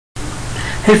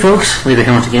Hey folks, Leader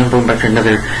here once again, welcome back to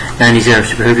another 90s era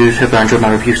superhero reviews. Hope you enjoyed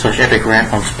my review / epic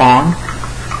rant on Spawn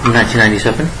from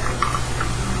 1997.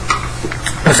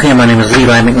 Once again, my name is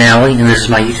Levi McNally, and this is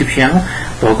my YouTube channel.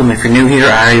 Welcome. If you're new here,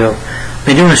 I've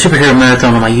been doing a superhero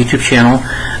marathon on my YouTube channel.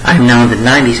 I'm now in the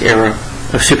 90s era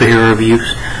of superhero reviews,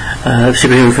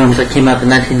 superhero films that came out in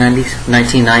the 1990s,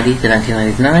 1990 to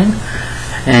 1999,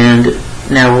 and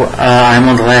now I'm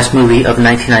on the last movie of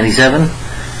 1997.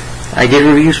 I did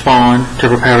review Spawn,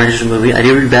 Turbo Power Rangers movie. I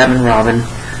did review Batman and Robin. I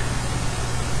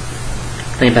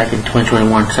think back in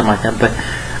 2021, something like that. But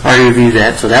I already reviewed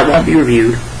that, so that won't be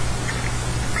reviewed.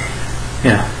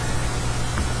 Yeah.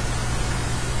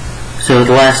 So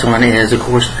the last one is, of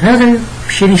course, another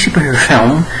shitty superhero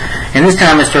film. And this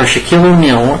time it stars Shaquille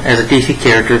O'Neal as a DC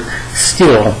character.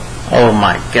 Still, oh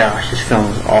my gosh, this film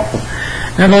was awful.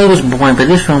 And I know it was boring, but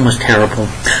this film was terrible.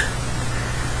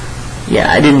 Yeah,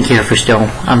 I didn't care for Still.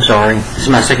 I'm sorry. This is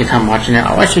my second time watching it.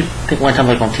 I watched it, I think, one time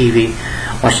like on TV.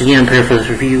 Watched it again and prepared for this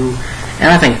review,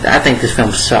 and I think this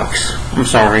film sucks. I'm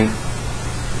sorry.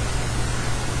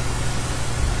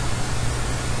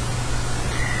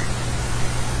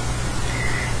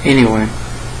 Anyway,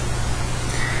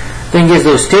 thing is,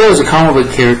 though, Still is a comic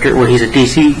book character where he's a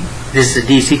DC. This is a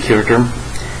DC character,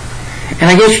 and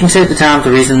I guess you can say at the time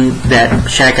the reason that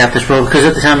Shaq got this role, because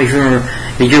at the time, if you remember,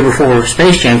 the year before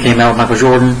Space Jam came out with Michael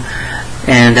Jordan,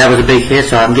 and that was a big hit,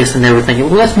 so I'm guessing they were thinking,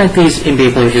 well, let's make these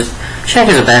NBA players, just Shaq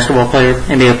is a basketball player,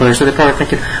 NBA player, so they're probably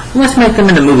thinking, well, let's make them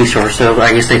into movie stars. So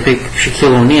I guess they picked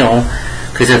Shaquille O'Neal,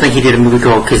 because I think he did a movie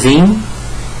called Kazim.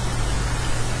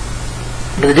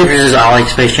 But the difference is I like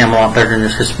Space Jam a lot better than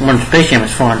this, because when Space Jam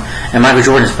is fun, and Michael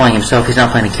Jordan is playing himself, he's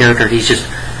not playing a character, he's just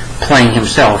playing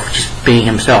himself, just being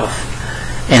himself,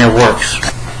 and it works.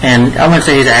 And I wouldn't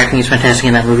say his acting is fantastic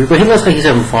in that movie, but he looks like he's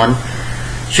having fun.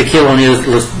 Shaquille O'Neal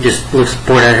just looks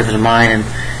bored out of his mind, and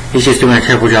he's just doing a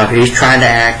terrible job here. He's trying to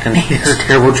act, and he does a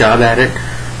terrible job at it.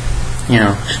 You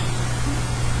know,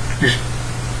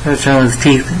 just showing his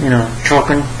teeth, you know,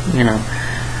 choking, you know,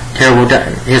 terrible.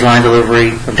 His line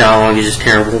delivery of dialogue is just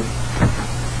terrible.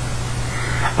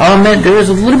 I'll admit, there was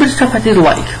a little bit of stuff I did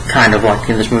like, kind of like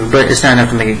in this movie, but it's not enough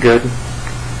to make it good.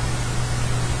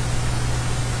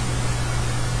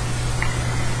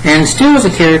 And Still as a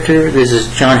character, this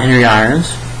is John Henry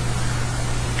Irons.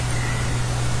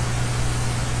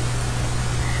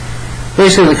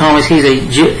 Basically, in the comics, he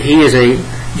is a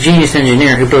genius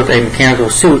engineer who built a mechanical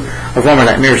suit of armor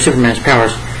that mirrors Superman's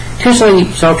powers.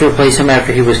 Intentionally sought to replace him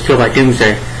after he was killed by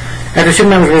Doomsday. After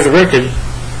Superman was resurrected,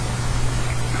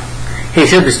 he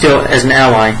accepted Still as an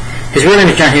ally. His real name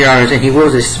is John Henry Irons, and he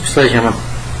wields a sledgehammer.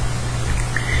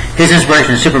 His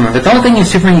inspiration is Superman. But the only thing in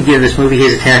Superman you get in this movie, he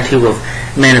has a tattoo of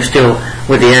Man of Steel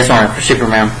with the S on it for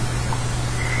Superman.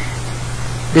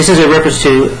 This is a reference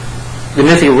to the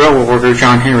mythical railroad worker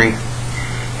John Henry.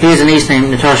 He has a niece named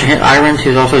Natasha Irons,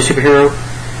 who's also a superhero.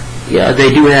 Yeah,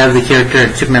 they do have the character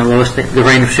in Superman Lois, the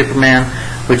Reign of Superman,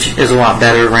 which is a lot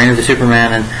better. Reign of the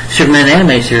Superman and Superman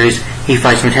anime series, he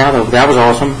fights Metallo. That was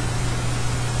awesome.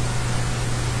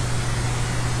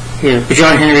 Yeah, but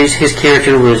John Henry's his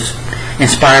character was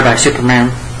inspired by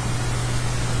Superman.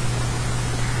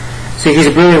 So he's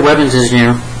a brilliant weapons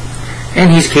engineer,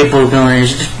 and he's capable of building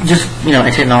just you know,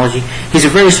 in technology. He's a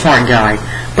very smart guy,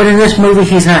 but in this movie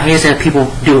he's not. He has to have people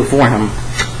do it for him.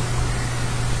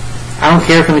 I don't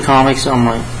care from the comics. I'm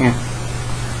like,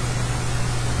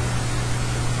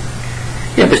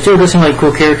 yeah, but still does seem like a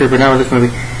cool character. But not with this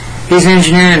movie. He's an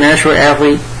engineer and a natural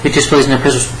athlete who displays an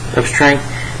impressive of strength.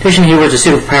 Additionally, he wears a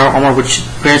suit of power armor which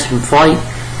grants him flight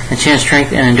and chance,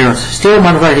 strength, and endurance. Still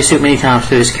modified his suit many times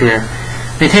through his career.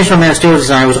 The intentional Man of Steel's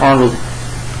design was armed with,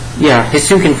 yeah, his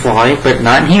suit can fly, but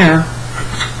not in here.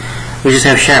 We just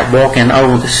have Shaq walking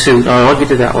over with the suit. Oh, I'll get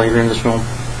to that later in this film.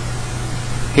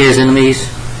 He has enemies,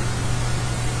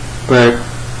 but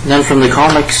none from the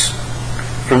comics,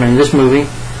 from in this movie.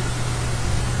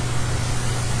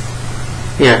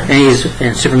 Yeah, and he's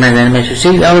in Superman animation.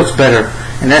 See, that looks better,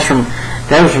 and that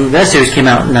series came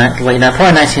out in probably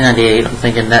 1998. I'm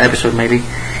thinking that episode maybe,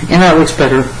 and that looks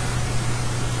better.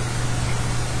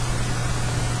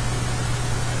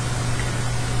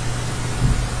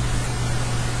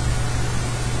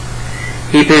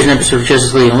 He appears in an episode of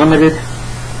Justice League Unlimited.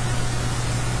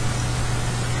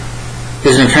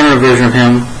 There's an alternative version of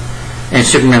him and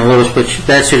Superman Lois, which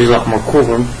that suit is a lot more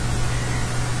cooler,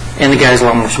 and the guy's a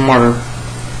lot more smarter.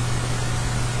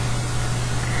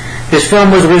 This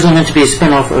film was originally meant to be a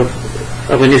spin-off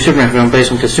of a new Superman film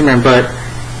based on Superman, but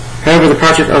however, the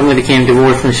project ultimately became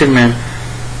divorced from Superman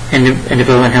and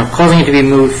development hell, causing it to be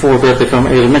moved forward with the film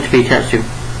it was meant to be attached to.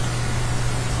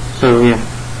 So, yeah.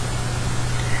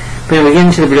 But we get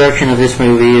into the production of this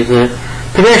movie is that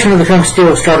production of the film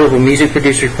still started with music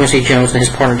producer Quincy Jones and his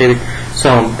partner David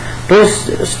Sullivan.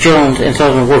 Both Jones and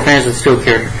Sullivan were fans of the Steele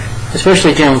character,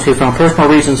 especially Jones, who found personal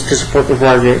reasons to support the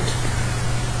project.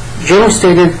 Jones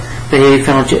stated that he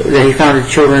found the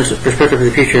children's perspective of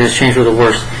the future has changed for the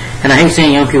worse. And I hate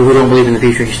seeing young people who don't believe in the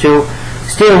future.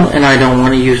 Still, and I don't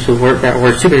want to use that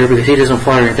word superhero because he doesn't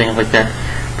fly or anything like that.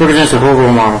 Represents a whole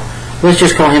role model. Let's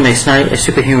just call him a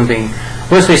superhuman being.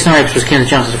 Wesley Snipes was Kenneth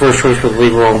Johnson's first choice for the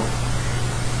lead role.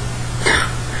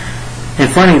 And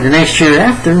funny, the next year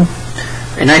after,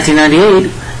 in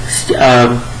 1998,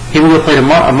 he would have played a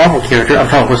Marvel character. I'm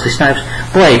talking Wesley Snipes,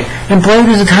 Blade. And Blade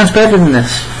is a times better than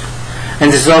this.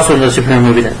 And this is also another superhero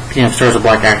movie that stars a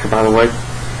black actor, by the way,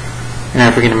 an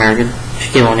African American,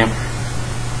 Shaquille O'Neal.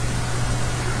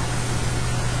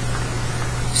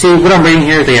 See, what I'm reading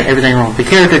here, they got everything wrong. The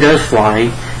character does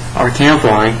fly, or can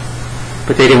fly,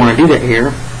 but they didn't want to do that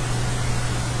here.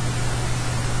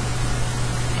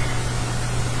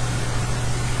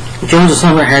 Jones'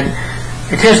 Summer had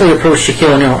intentionally approached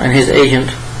Shaquille O'Neal and his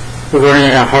agent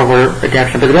regarding a hardware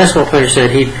adaptation, but the basketball player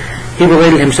said he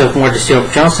related himself more to Steele.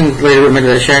 Johnson later admitted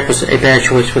that Shaq was a bad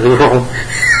choice for the role.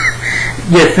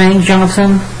 You think,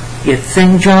 Johnson? You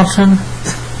think, Johnson?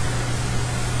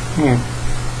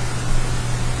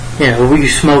 Yeah, what were you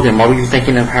smoking? What were you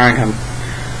thinking of hiring him?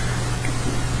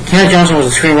 Kenneth Johnson was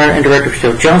a screenwriter and director for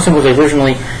Steele. Johnson was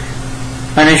originally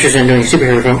uninterested in doing a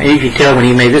superhero film, and you can tell when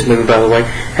he made this movie, by the way.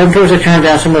 Having first turned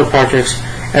down similar projects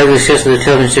as we discussed in the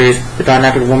television series, The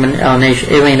Dynamic Woman,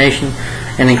 Alienation,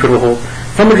 and The Incredible Hulk.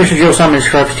 Film producer Joe Simon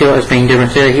described Steele as being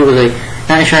different. Said he was a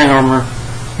knight in shining armor,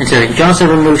 and said Johnson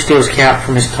removed Steele's cap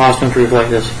from his costume to reflect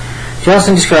this.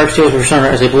 Johnson described Steele's persona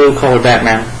as a blue-collar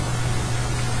Batman,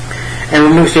 and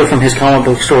removed Steele from his comic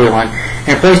book storyline,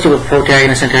 and replaced it with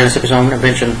protagonist and antagonist of his own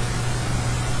invention.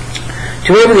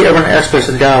 To waiver the urban aspects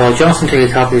of the dialogue, Johnson took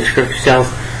a copy of the script to South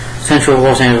Central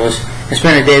Los Angeles and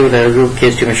spent a day with a group of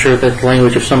kids to ensure that the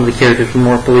language of some of the characters was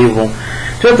more believable.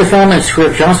 Throughout the film and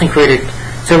script, Johnson created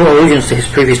several allusions to his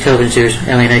previous television series,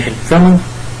 Alienation.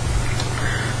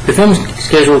 The film's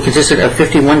schedule consisted of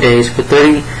 51 days with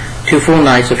 32 full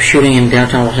nights of shooting in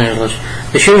downtown Los Angeles.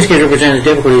 The shooting schedule presented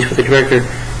difficulties for the director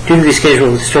due to the schedule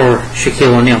of the star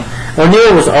Shaquille O'Neal.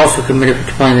 O'Neal was also committed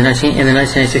to playing in the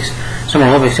 1986 Summer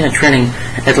Olympics and training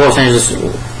at the Los Angeles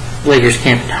Lakers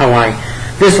camp in Hawaii.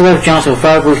 This left Johnson with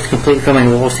 5 weeks to complete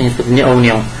filming wall scenes with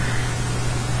O'Neal.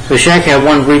 So Shaq had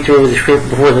one read-through of the script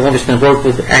before the Olympics and worked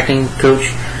with acting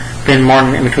coach Ben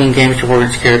Martin in between games to work on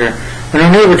his character. When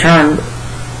O'Neal returned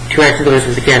to act the rest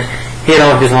of the cast, he had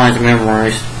all of his lines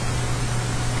memorized,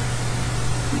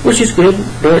 which is good,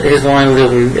 but his line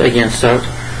delivery again sucked.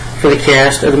 For the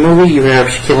cast of the movie, you have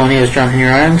Shaquille O'Neal as John Henry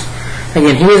Irons.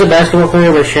 Again, he is a basketball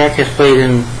player, but Shaq has played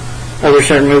in other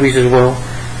certain movies as well.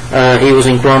 He was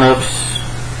in Grown Ups.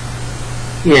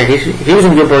 Yeah, he was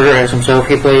in Good Burger as himself.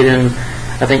 He played in,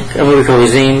 I think, a movie called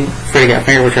Zine, Freddy Got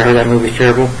Fingered, which I heard that movie is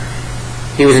terrible.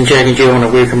 He was in Jack and Jill in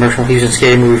a weird commercial. He was in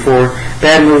Scary Movie 4.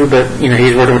 Bad movie, but,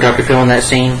 he's working with Dr. Phil in that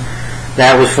scene.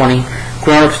 That was funny.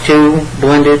 Grown Ups 2,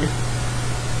 Blended.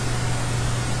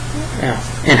 Yeah.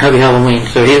 And Hubby Halloween.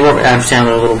 So he's worked with Adam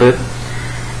Sandler a little bit.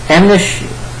 Amish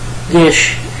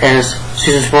Gish as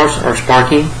Susan Sparks, or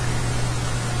Sparky.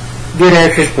 Good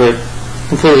actress, but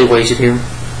completely wasted here.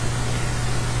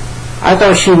 I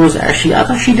thought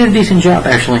she did a decent job,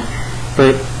 actually.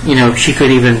 But, she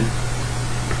could even,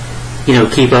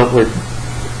 keep up with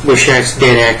Shaq's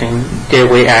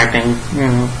dead weight acting,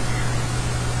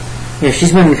 Yeah,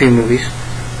 she's been in a few movies.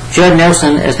 Judd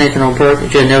Nelson as Nathan O'Rourke.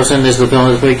 Judd Nelson is the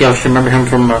villain of this movie. Y'all should remember him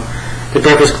from The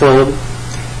Breakfast Club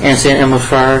and St. Elmo's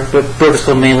Fire, but Breakfast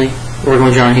Club mainly, working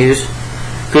with John Hughes.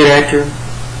 Good actor.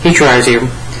 He tries here.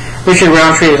 Richard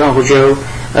Roundtree as Uncle Joe.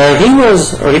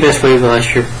 He passed away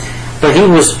last year, but he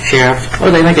was Shaft.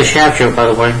 Oh, they make a Shaft joke, by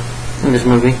the way, in this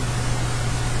movie.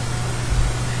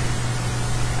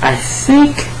 I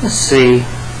think, let's see.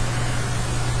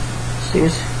 He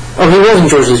was in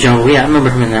George of the Jungle. Yeah, I remember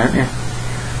him in that, yeah.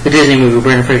 The Disney movie with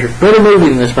Brendan Fraser. Better movie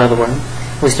than this, by the way.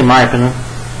 At least in my opinion.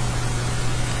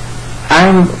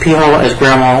 I'm P. Hall as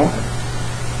Grandma,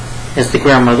 as the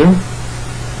grandmother.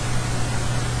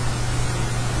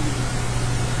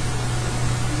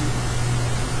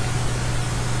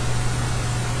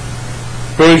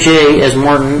 Ray J. as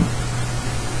Martin.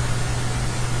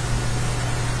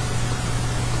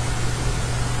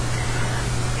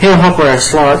 Hill Hopper as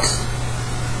Slots.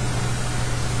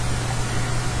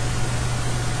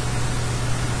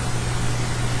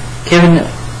 Kevin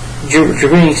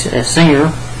Jervinius as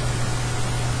Singer.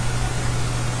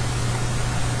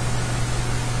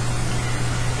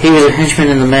 He was a henchman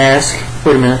in The Mask.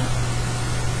 Wait a minute.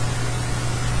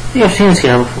 Yeah, I've seen this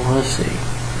guy before. Let's see.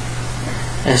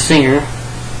 As singer.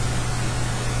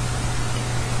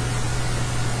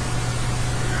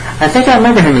 I think I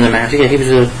remember him in The Mask. Yeah, he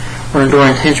was one of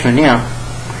Dorian's henchmen, yeah.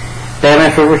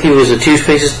 Batman Forever, he was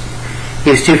Two-Face's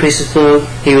thug.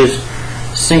 He was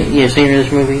singer in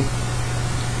this movie.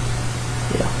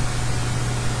 Yeah.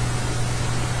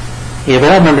 Yeah,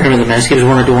 but I remember him in The Mask. He was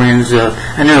one of Dorian's,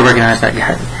 I never recognized that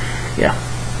guy. Yeah.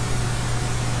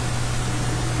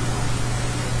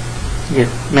 Yeah,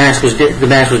 The Mask was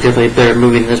definitely a better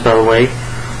movie than this, by the way.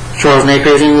 Charles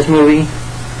Napier's in this movie.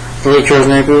 The late Charles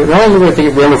Napier. The only movie I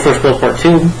think Remember First Blood Part 2.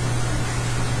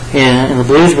 Yeah, and the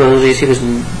Blues Brothers. He was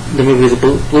in the movie The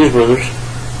Blues Brothers.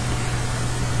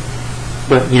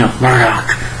 But, Murdoch,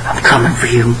 I'm coming for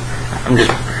you. I'm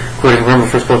just quoting Remember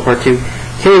First Blood Part 2.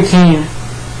 Kerry King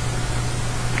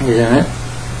is in it.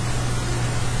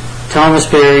 Thomas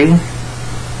Berry.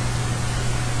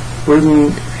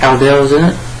 Ruben Aldell is in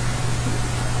it.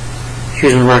 She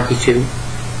was in Rocky 2.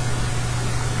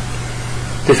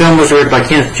 The film was directed by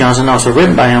Kenneth Johnson, also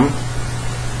written by him.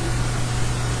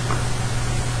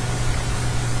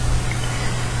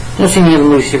 I don't see any other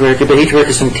movies he directed, but he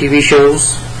directed some TV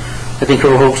shows. I think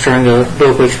Incredible Hulk starring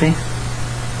Bill Bixby.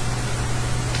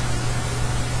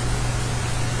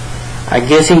 I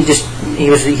guess he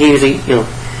was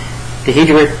did he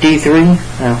direct D3?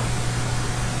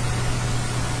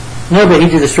 No, but he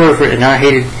did the story for it, and I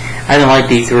didn't like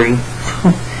D3.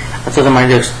 I thought that might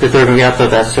be the third movie. I thought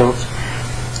that sucked.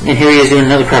 And here he is doing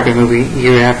another crappy movie a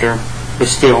year after, but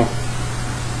still.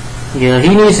 Yeah,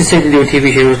 he needs to stick to doing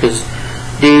TV shows because,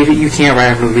 dude, you can't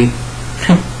write a movie.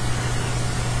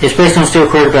 It's based on a still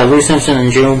created by Lou Simpson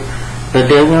and Joe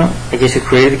Badella, I guess, who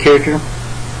created the character.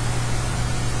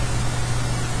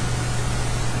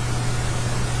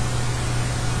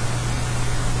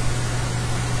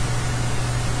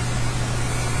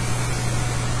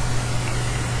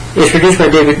 It's produced by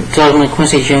David Saltzman and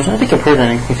Quincy Jones. I think I've heard that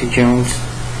name, Quincy Jones.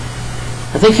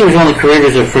 I think he was one of the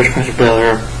creators of Fresh Prince of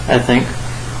Bel-Air, I think,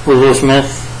 with Will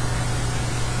Smith.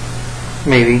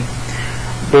 Maybe.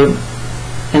 But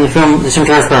in the film, the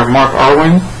cinematographer by Mark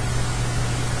Arwen.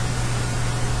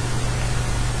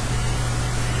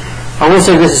 I will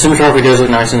say this, the cinematography does look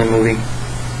nice in the movie.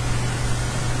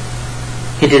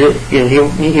 He did it, he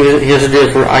also did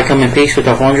it for I Come in Peace with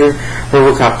Dolph Lundgren,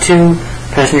 RoboCop 2,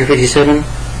 Passenger 57,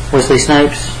 Wesley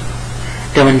Snipes,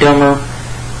 Dumb and Dumber.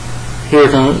 Here are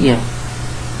the,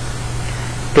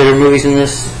 better movies than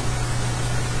this.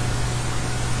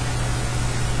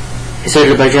 It's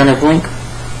edited by John F. Link,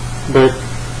 but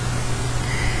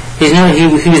he's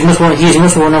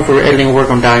most well known for editing work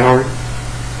on Die Hard.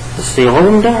 Let's see, all of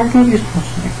them Die Hard movies?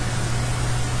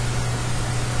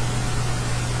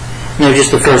 No,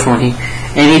 just the first one. He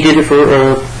did it for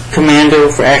Commando,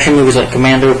 for action movies like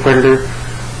Commando, Predator,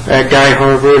 Die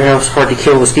Hard, Roadhouse, Hard to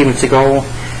Kill with Steven Seagal.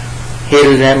 He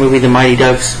edited that movie, The Mighty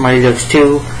Ducks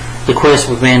 2, The Quest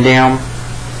with Van Damme.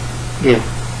 Yeah,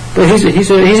 but he's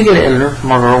a good editor,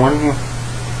 Mark Arwen. Yeah.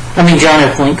 I mean John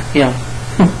F. Link. Yeah.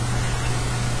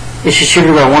 It's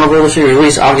distributed by Warner Brothers. It was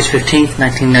released August 15th,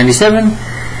 1997.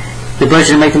 The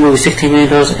budget to make the movie was $16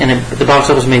 million, and the box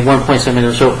office made $1.7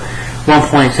 million. So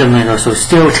 $1.7 million. So it's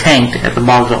still tanked at the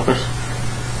box office.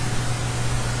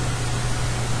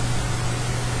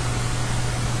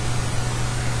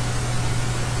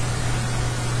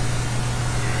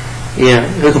 Yeah,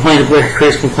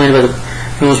 critics complained about the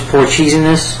film's poor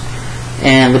cheesiness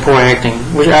and the poor acting,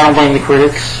 which I don't blame the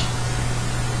critics.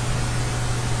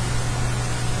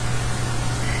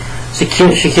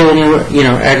 Shaquille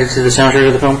O'Neal, added to the soundtrack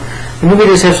of the film. The movie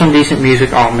does have some decent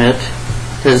music, I'll admit.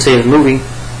 Doesn't say the movie.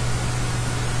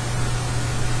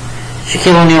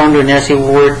 Shaquille O'Neal earned a Nasty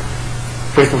Award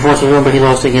for his performance of the film, but he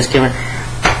lost against Kevin.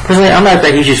 Personally, I'm not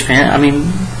a huge fan. I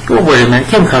mean, wait a minute,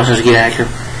 Kevin Costner's a good actor.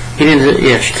 He didn't.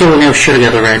 Yeah, Shaquille O'Neal should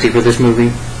have got the Razzie for this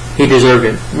movie. He deserved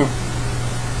it. Yeah.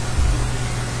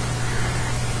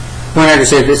 One actor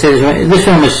said this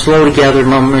film is slow to gather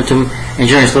momentum and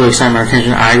generally slow to excite my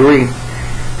attention. I agree.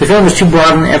 The film is too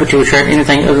broad and effort to attract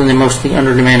anything other than the mostly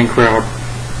under-demanding crowd.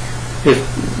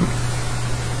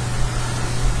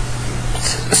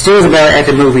 Still is a bad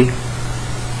acted movie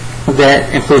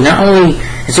that includes not only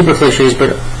super cliches,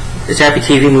 but it's happy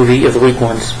TV movie of the weak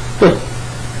ones. Good.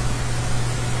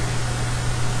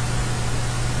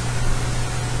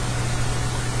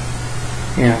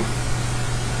 Yeah.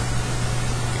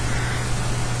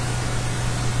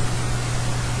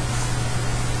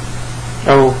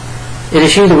 Oh, it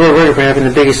achieved the world record for having the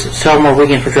biggest sophomore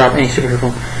weekend for drop any superhero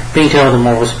film, being taller than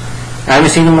Marvels. I haven't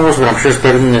seen the Marvels, but I'm sure it's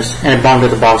better than this, and it bombed at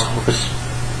the box office.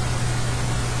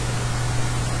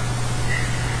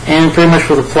 And pretty much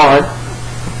for the plot,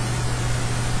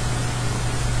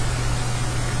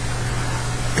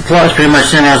 plot is pretty much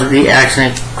centered around the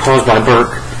accident caused by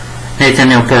Burke.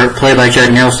 Nathaniel Burke, played by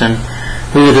Judd Nelson,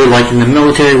 who was like in the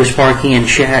military with Sparky and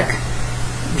Shaq.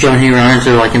 John Henry Irons,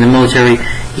 they're like in the military.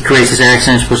 He creates this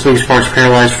accident which leaves Sparks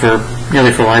paralyzed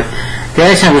nearly for life. The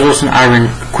accident results in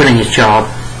Iron quitting his job.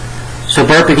 So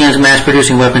Burke begins mass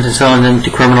producing weapons and selling them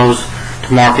to criminals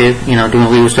to market, doing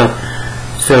illegal stuff.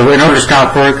 So in order to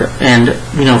stop Burke and,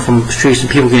 from streets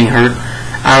and people getting hurt,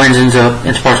 Irons ends up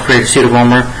and Sparks creates a suit of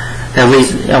armor that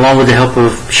leads, along with the help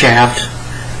of Shaft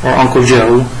or Uncle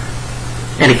Joe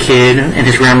and a kid and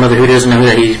his grandmother who doesn't know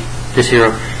that he's this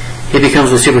hero. He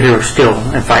becomes a superhero still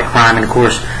and fight crime and of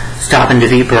course stop and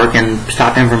defeat Burke and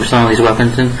stop him from selling these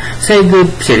weapons and save the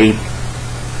city.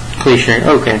 Cliche.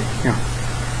 Okay.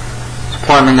 It's a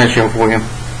plot in a nutshell for you.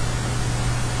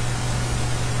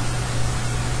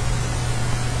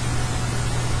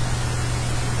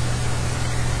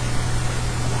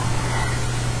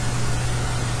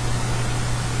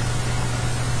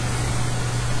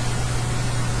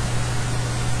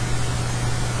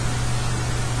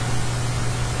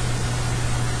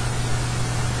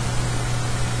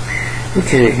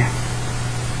 Okay.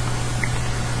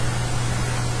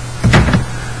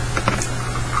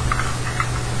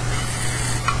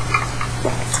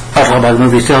 I'll talk about the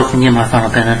movie itself and get my final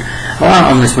opinion.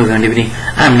 I own this movie on DVD.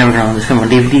 I'm never going to own this film on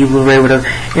DVD, Blu-ray, whatever.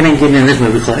 It ain't getting in this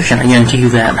movie collection. I guarantee you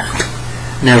that.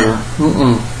 Never.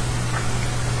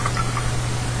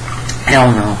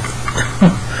 Hell no.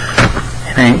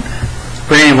 It ain't.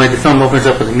 But anyway, the film opens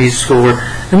up with a music score.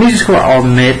 The music score, I'll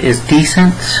admit, is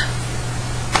decent.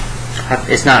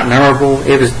 It's not memorable.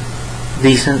 It was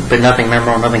decent, but nothing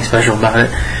memorable, nothing special about it.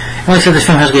 And like I said, this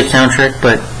film has a good soundtrack,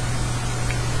 but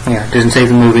it doesn't save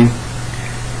the movie.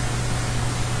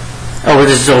 Oh,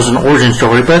 this is also an origin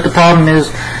story, but the problem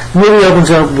is, the movie opens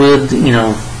up with,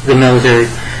 the military,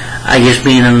 I guess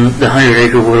being in the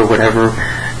 100-acre wood or whatever,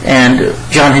 and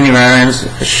John Henry Irons,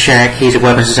 Shaq, he's a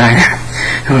weapons designer,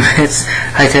 it's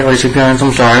high-tech laser guns.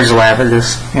 I'm sorry, I just laugh at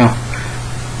this,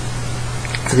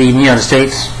 for the United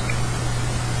States.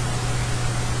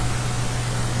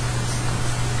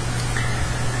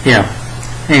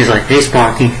 And he's like, hey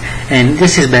Sparky, and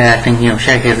this is bad acting,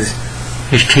 Shaq has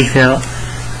his teeth out,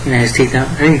 his teeth out,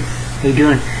 hey, how you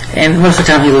doing? And most of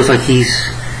the time he looks like he's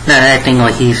not acting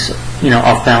like he's,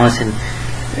 off balance, and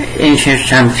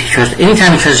anytime he tries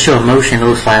to show emotion, it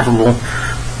looks laughable,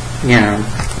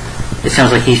 it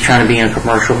sounds like he's trying to be in a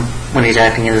commercial when he's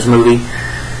acting in this movie.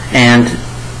 And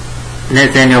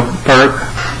Nathaniel Burke,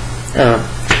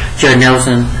 Judd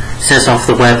Nelson, sets off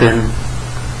the weapon,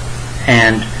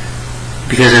 and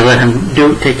because they let him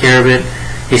take care of it,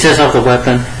 he sets off the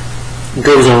weapon,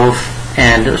 goes off,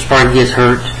 and Sparky gets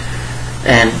hurt,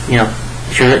 and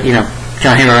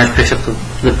John Henry Irons picks up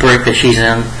the brick that she's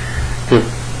in,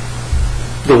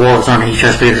 the wall is on, and he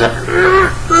tries to pick it up.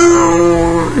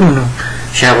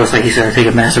 Shaq looks like he's going to take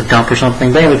a massive dump or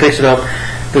something, but anyway, he picks it up.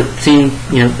 The scene,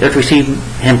 after we see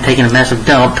him taking a massive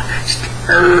dump,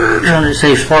 trying to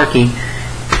save Sparky,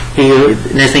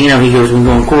 next thing you know, he goes and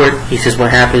go in court. He says what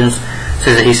happens,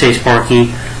 says that he saves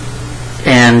Sparky,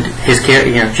 and his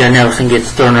character, Judd Nelson,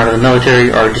 gets thrown out of the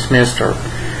military or dismissed or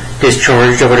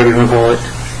discharged or whatever you want to call it.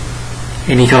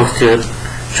 And he talks to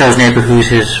Charles Napier, who's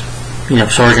his,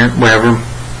 sergeant, whatever.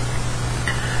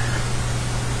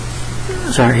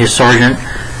 Sorry, his sergeant.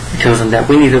 He tells him that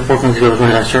we need to work on these weapons.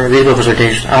 Like, sir, these weapons are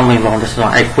dangerous. I don't want to be involved in this.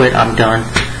 I quit. I'm done.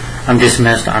 I'm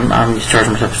dismissed. I'm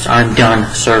discharging myself. I'm done,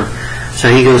 sir. So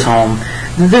he goes home.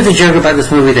 There's a joke about this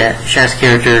movie that Shaq's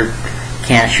character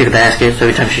can't shoot a basket, so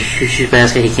every time she shoots a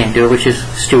basket, he can't do it, which is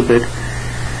stupid.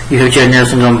 You have Judd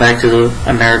Nelson going back to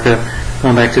America,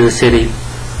 going back to the city.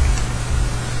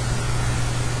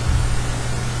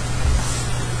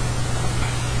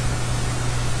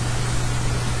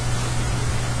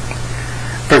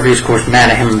 Burke, of course, mad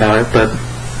at him about it, but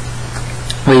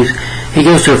leaves. He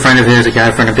goes to a friend of his, a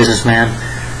friend, a businessman,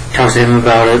 talks to him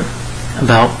about it,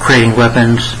 about creating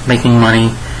weapons, making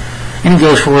money, and he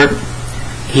goes for it.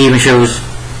 He even shows,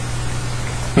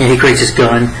 he creates this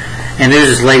gun, and there's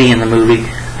this lady in the movie,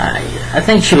 I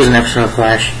think she was an episode of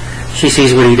Flash. She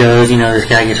sees what he does, this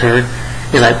guy gets hurt.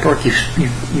 He's like, Burke, you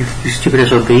stupid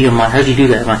SOB. I'm like, how'd you do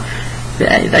that? I'm like,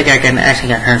 that guy actually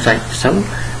got hurt. It's like, so,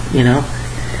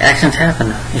 accidents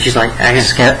happen. And she's like,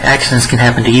 accidents can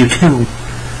happen to you too,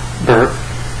 Burke.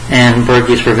 And Burke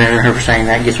gets revenge on her for saying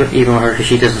that, gets even on her because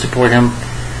she doesn't support him.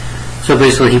 So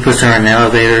basically he puts her in the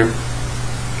elevator,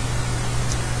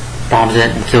 bombs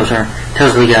it, and kills her.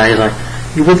 Tells the guy, he's like,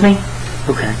 you with me?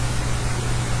 Okay.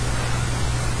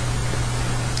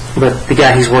 But the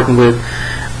guy he's working with,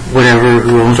 whatever,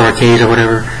 who owns arcades or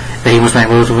whatever, that he wants to make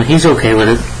moves with, he's okay with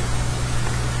it.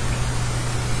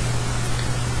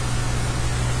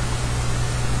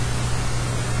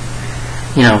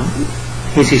 you know,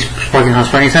 he's sparking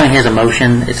house. Anytime he has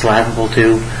emotion, it's laughable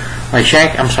too. Like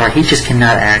Shaq, I'm sorry, he just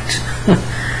cannot act.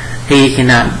 He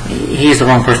cannot. He's the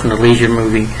wrong person to lead your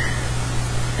movie,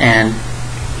 and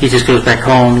he just goes back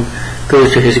home,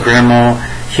 goes to his grandma.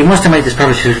 She wants to make this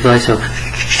perfect. She's like, so you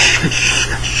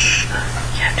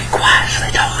have to be quiet so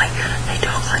they talk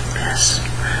like this,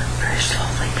 very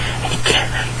slowly, and you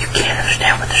can't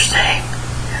understand what they're saying.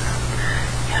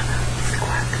 Yeah, be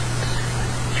quiet.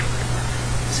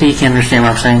 So you can't understand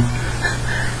what I'm saying.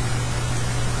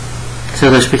 So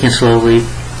they're speaking slowly.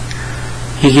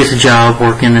 He gets a job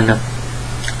working in the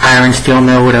iron steel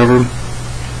mill, whatever.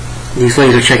 These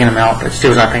ladies are checking him out, but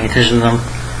still not paying attention to them.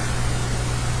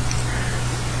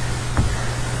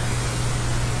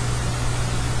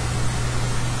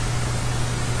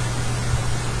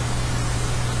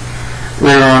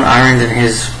 Later on, Irons and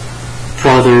his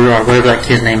father, or whatever that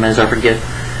kid's name is, I forget.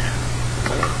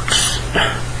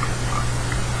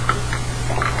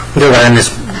 They're right in this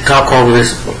cop car with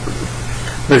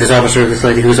this officer, this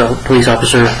lady who's a police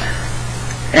officer,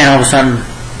 and all of a sudden,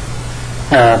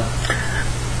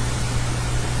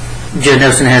 Joe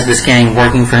Nelson has this gang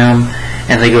working for him,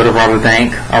 and they go to rob a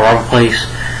bank or rob a place.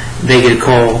 They get a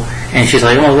call, and she's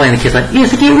like, "Oh, wait!" And the kid's like,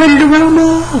 "Yes, get ready to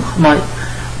rumble." I'm like,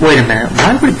 wait a minute,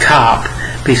 why would a cop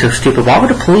be so stupid? Why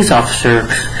would a police officer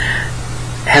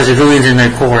have civilians in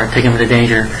their core and take them into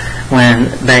danger when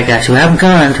bad guys who have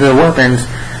guns, who have weapons,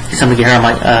 get somebody get hurt? I'm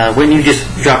like, wouldn't you just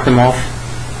drop them off?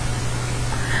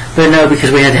 But no,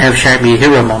 because we had to have Shaq be a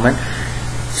hero moment.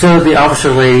 So the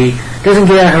officer lady doesn't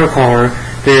get out of her car.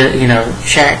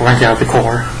 Shaq runs out of the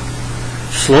car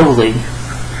slowly.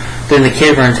 Then the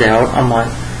kid runs out. I'm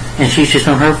like, and she's just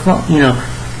on her phone,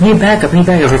 need backup.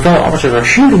 Her fellow officers are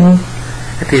shooting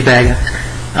at these bad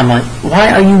guys. I'm like,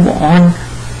 why are you on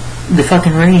the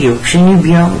fucking radio? Shouldn't you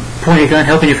be on pointing a gun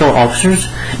helping your fellow officers?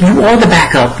 You are the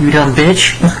backup, you dumb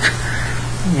bitch.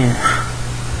 Yeah.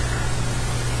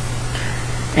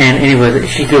 And anyway,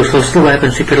 she goes close to the weapon,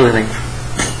 she piddly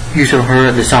uses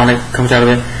her, the sonic comes out of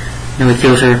it, and he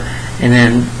kills her, and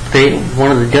then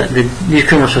these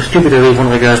criminals are so stupid they leave one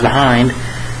of the guys behind,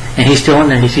 and he's still in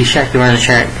there, and he sees Shaq around, and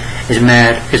Shaq is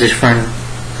mad because his friend,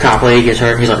 cop lady, gets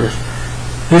hurt, and he's like this,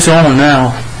 "It's on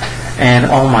now." And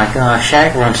oh my gosh,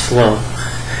 Shaq runs slow.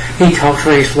 He talks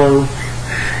very slow.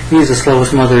 He's the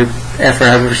slowest mother effer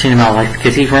I've ever seen in my life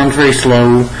because he runs very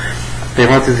slow. They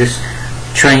run through this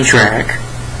train track,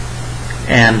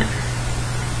 and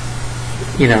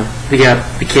we got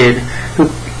the kid who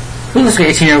looks like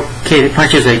a 18-year-old kid who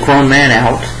punches a grown man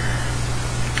out.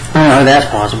 I don't know how that's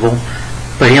possible,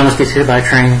 but he almost gets hit by a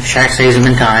train. Shaq saves him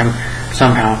in time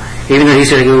somehow, even though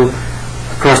he's going to go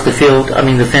across the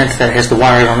fence that has the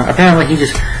wires on it. Apparently he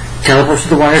just teleports to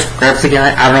the wires, grabs the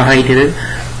guy. I don't know how he did it.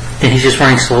 And he's just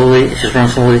running slowly. It's just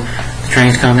running slowly. The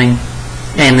train's coming,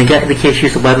 and the kid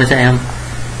shoots the weapons at him.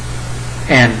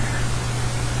 And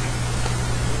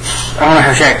I don't know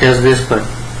how Shaq does this, but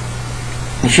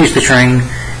he shoots the train,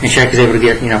 and Shaq is able to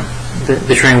get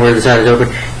the train where the side is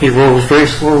open. He rolls very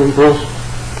slowly.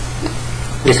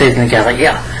 He saves the guy's like,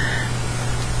 yeah.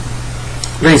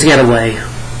 Then he's got away.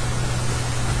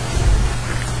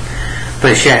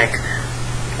 But Shaq,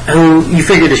 who you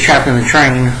figured is trapped in the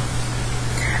train,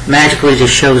 magically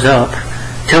just shows up,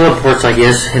 teleports,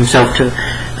 himself to,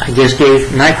 gave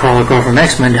Nightcrawler a call from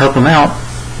X-Men to help him out.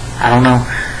 I don't know.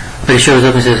 But he shows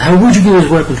up and says, "How would you do his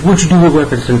weapons? What'd you do with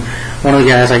weapons?" And one of the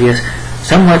guys,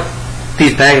 somewhat,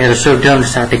 these bad guys are so dumb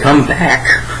decide to come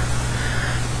back,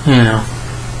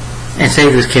 and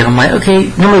save this kid. I'm like,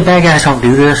 okay, normally bad guys don't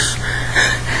do this.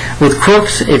 With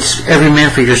crooks, it's every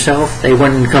man for yourself. They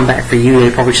wouldn't come back for you.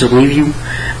 They'd probably just leave you.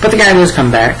 But the guy does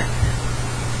come back.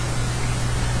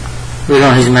 We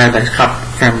know he's mad about his cop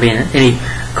friend being it. And he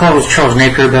calls Charles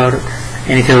Napier about it.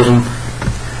 And he tells him,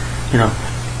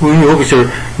 "Well, you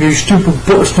officer, your stupid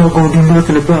butt's not going to do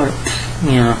nothing about it."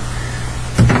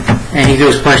 And he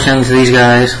goes questions to these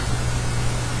guys.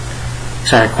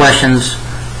 Questions.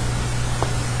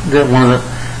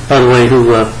 By the way,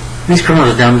 these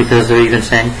criminals are dumb because they're even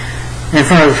saying, in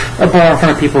front of a bar, in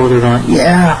front of people, they're going,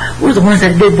 "Yeah, we're the ones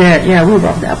that did that. Yeah, we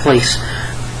robbed that place.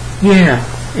 Yeah."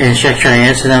 And Shaq trying to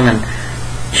answer them, and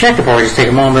Shaq could probably just take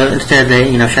them on, but instead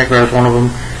Shaq grabs one of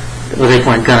them, they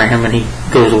point a gun at him, and he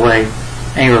goes away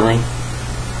angrily.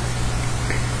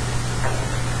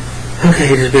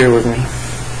 Okay, just bear with me.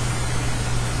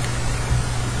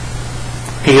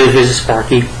 He goes visit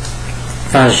Sparky,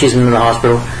 finds she's in the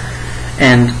hospital,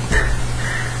 and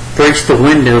breaks the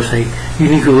window, so he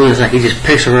just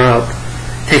picks her up,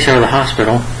 takes her to the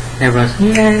hospital. Everyone's,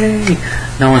 yay!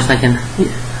 No one's thinking,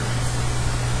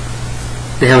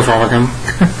 the hell's wrong with him?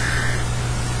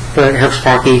 but helps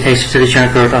Sparky, takes him to the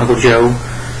junkyard with Uncle Joe,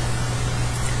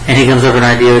 and he comes up with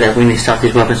an idea that we need to stop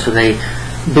these weapons, so they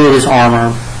build his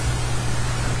armor,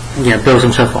 builds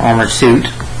himself an armored suit,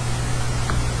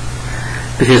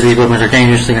 because these weapons are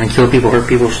dangerous, they're going to kill people, hurt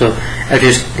people, so after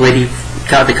this lady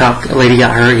got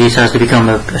hurt, he decides to become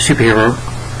a superhero.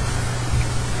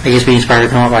 I guess being inspired to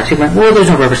come out by Superman. Well, there's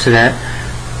no reference to that.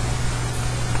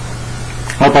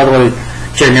 Oh, by the way,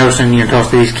 Judd Nelson, talks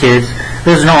to these kids.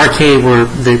 There's an arcade where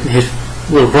his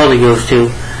little brother goes to,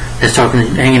 that's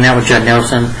hanging out with Judd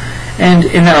Nelson, and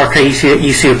in that arcade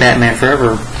you see a Batman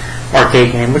Forever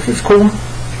arcade game, which is cool.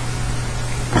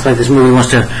 It's like this movie wants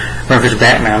to reference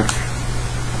Batman.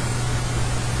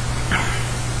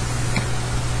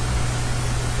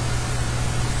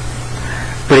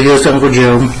 But he goes to Uncle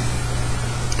Joe,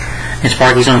 and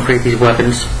Sparky's going to create these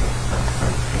weapons.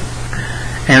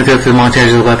 And we go through the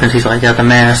montage of the weapons. He's like, got the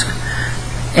mask.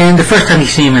 And the first time you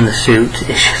see him in the suit,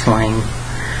 it's just lame.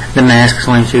 The mask is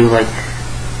lame too. Like,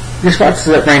 this watch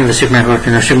that brand of the Superman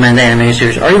cartoon, or Superman the animated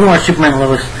series, or even watch Superman and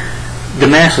Lois. The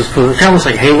mask was cool. It kind of looks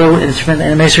like Halo in Superman the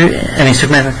animated series.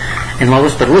 Superman and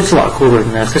Lois, but it looks a lot cooler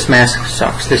than this. This mask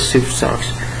sucks. This suit sucks.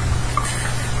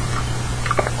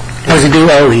 What does he do?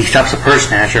 Oh, he stops the purse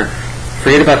snatcher.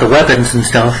 Forget about the weapons and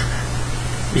stuff.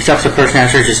 He stops the purse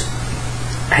snatcher, just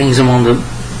hangs him on a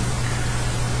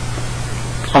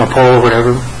pole or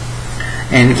whatever.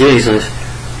 And he says,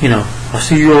 I'll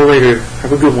see you all later.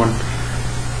 Have a good one.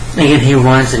 And he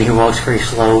runs and he walks very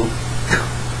slow.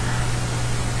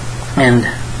 And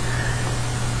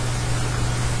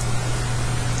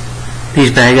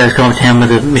these bad guys come up to him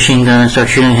with a machine gun and start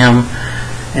shooting him.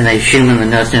 And they shoot him in the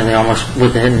nuts nearly almost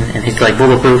with it. And he's like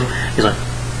bulletproof. He's like...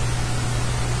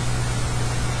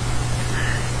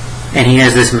 And he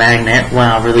has this magnet.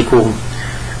 Wow, really cool.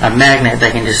 A magnet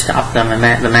that can just stop them. And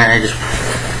the magnet just...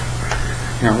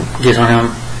 gets on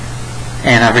him.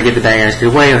 And I forget the bad guys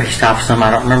get away or he stops them. I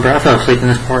don't remember. I fell asleep in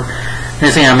this part.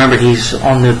 Next thing I remember, he's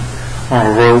on a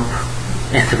rope.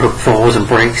 And the rope falls and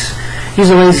breaks. He's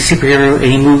a lazy superhero and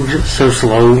he moves so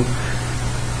slow.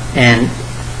 And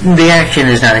the action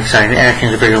is not exciting. The action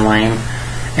is very lame.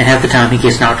 And half the time he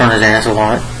gets knocked on his ass a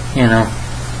lot. And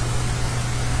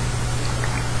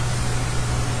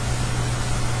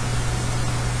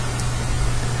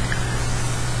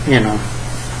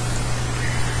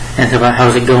it's about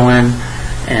how's it going,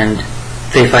 and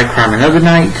they fight crime another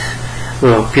night.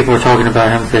 Well, people are talking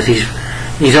about him because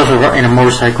he's also in a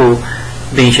motorcycle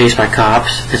being chased by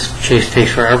cops. This chase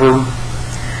takes forever.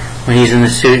 When he's in the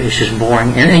suit, it's just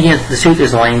boring. And again, the suit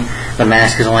is lame, the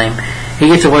mask is lame. He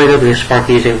gets away though because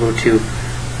Sparky is able to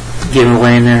get him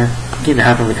away in there, get the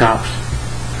help from the cops.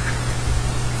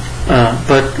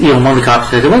 But one of the cops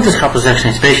said, one of this cop was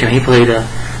actually in Space Jam. He played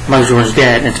Michael Jordan's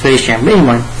dad in Space Jam. But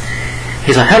anyway,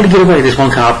 he's like, how did he get away? This one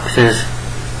cop says,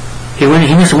 he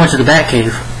must have went to the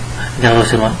Batcave. The guy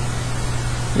looks at him like,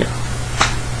 yeah,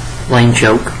 lame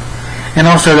joke. And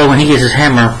also, though, when he gets his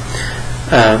hammer,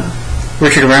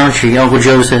 Richard Roundtree, Uncle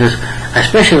Joe says, I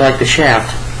especially like the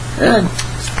shaft.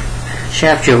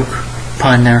 Shaft joke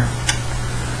pun there.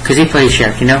 Because he plays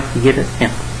Shaft, you get it?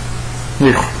 Yeah.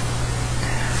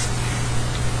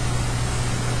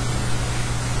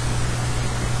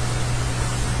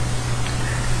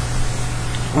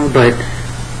 But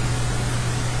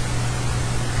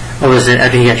what was it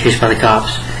after he got chased by the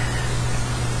cops?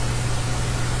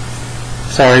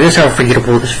 Sorry, this is how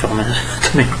forgettable this film is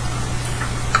to me.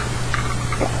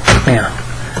 Yeah.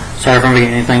 Sorry if I'm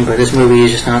forgetting anything, but this movie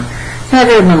is just not a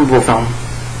very memorable film.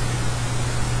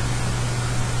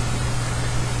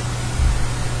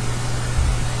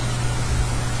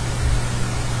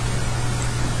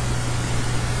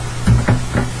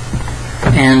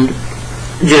 And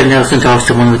Judd Nelson talks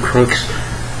to one of the crooks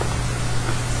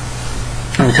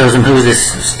and tells him, who's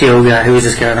this steel guy, who is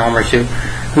this guy in armor suit,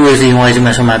 who is he and why is he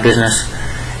messing with my business?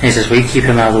 And he says, well, you keep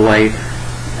him out of the way.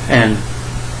 And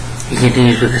he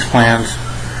continues with his plans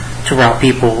to route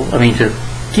people, to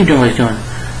keep doing what he's doing.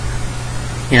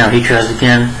 He tries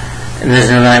again, and there's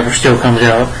another night where Steel comes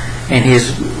out, and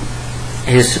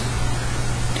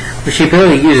which he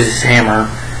barely uses his hammer,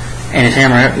 and his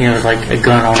hammer, is like a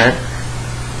gun on it.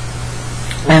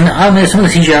 And some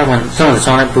of the CGI, when some of the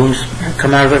sonic booms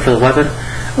come out of it for the weapon,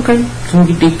 okay, some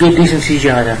good decent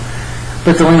CGI there.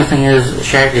 But the only thing is,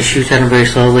 Shaq just shoots at him very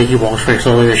slowly, he walks very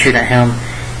slowly, they shoot at him,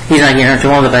 he's not getting hurt, so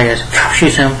one of the bad guys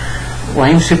shoots him,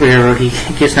 lame superhero, he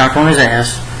gets knocked on his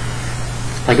ass,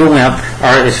 like a wimp,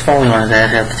 or is falling on his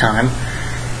ass at the time,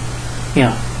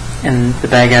 and the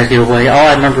bad guys get away. All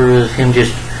I remember was him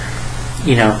just,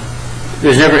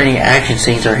 there's never any action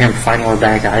scenes or him fighting with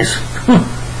bad guys.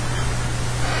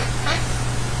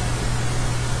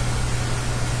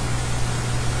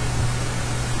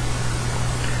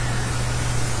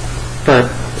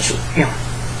 But, you know,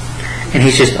 and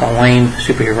he's just a lame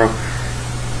superhero.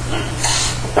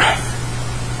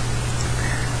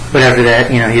 But after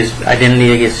that, you know, his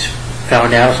identity gets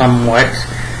found out somewhat.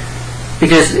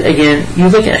 Because, again, you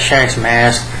look at Shaq's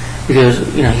mask, because,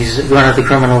 you know, he's going after the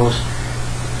criminals.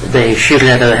 They shoot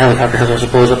at the helicopter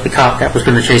that blows up the cop that was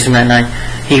going to chase him that night.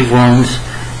 He runs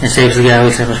and saves the guy,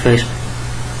 looks at his face.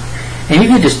 And you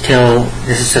can just tell,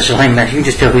 this is such a lame mask, you can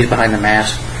just tell who's behind the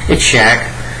mask. It's Shaq.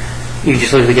 You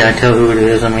just look at the guy and tell who it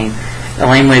is. I mean, a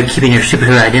lame way of keeping your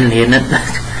superhero identity, isn't it?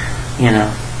 You know,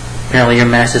 apparently your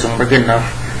mask isn't good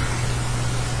enough.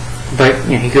 But,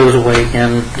 you know, he goes away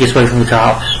again, gets away from the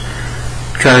cops,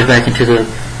 travels back into the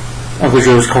Uncle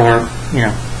Joe's car, you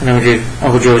know, and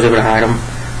Uncle Joe's able to hide him.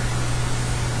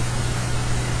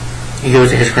 He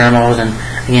goes to his grandma's, and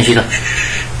again she's like,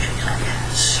 shh, she's like,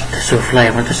 the souffle,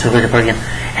 I went to the souffle department again,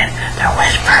 and they're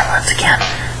whispering once again,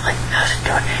 like, how's it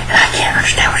doing? And I can't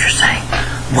understand what you're saying.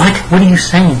 What? What are you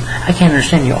saying? I can't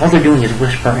understand you. All they're doing is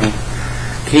whispering.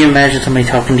 Can you imagine somebody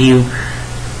talking to you,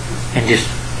 and just,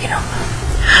 you know,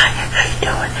 hi, how you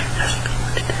doing? How's it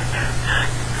going today?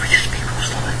 We're just people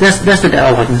slowly. That's the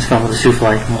dialogue in this film with the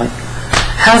souffle. I'm like,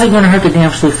 how's it going to hurt the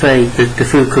damn souffle, the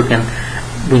food cooking,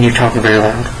 when you're talking very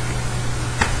loud?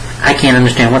 I can't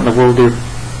understand what in the world they're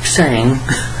saying.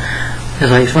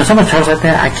 It's like, when someone talks like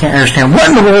that, I can't understand what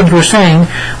in the world you're saying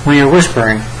when you're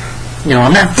whispering. You know,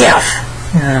 I'm not deaf.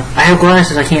 You know, I have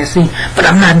glasses, I can't see, but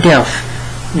I'm not deaf.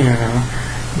 You know,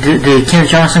 did Ken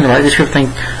Johnson write the script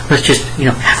think, let's just, you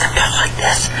know, have them talk like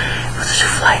this with the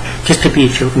souffle, just to be a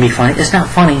joke and be funny? It's not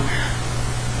funny.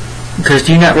 Because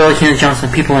do you not really Ken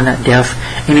Johnson? People are not deaf.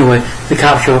 Anyway, the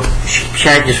cops show up.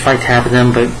 Shaq just fights half of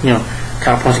them, but, you know,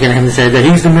 cop once again him and said that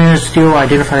he's the man still,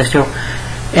 identified still,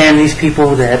 and these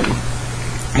people that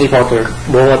he bought their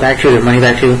roll back to, their money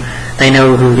back to, they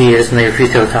know who he is and they refuse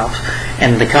to tell the cops.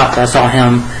 And the cop that saw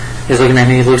him is looking at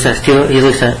him. He looks at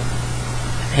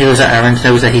Irons,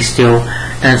 knows that he still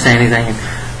doesn't say anything, and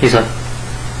he's like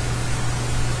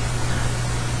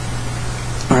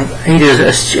he does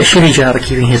a shitty job of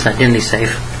keeping his identity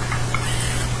safe.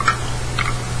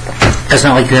 It's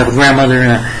not like you have a grandmother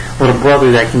and a little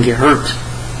brother that can get hurt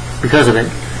because of it.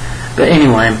 But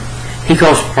anyway, he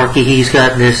calls Sparky. He's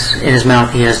got this in his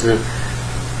mouth. He has the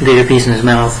earpiece in his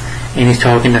mouth, and he's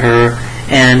talking to her.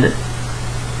 And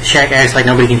Shaq acts like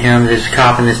nobody can hear him. There's a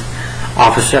cop and this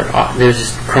officer. There's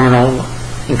this criminal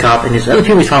and cop, and there's other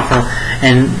people he's talking to,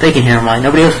 and they can hear him. Like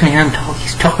nobody else can hear him talk.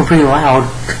 He's talking pretty loud.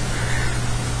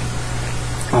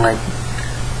 Like,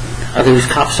 are those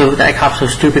cops that cop's so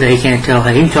stupid that he can't tell who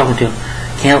he's talking to?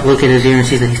 Can't look at his ear and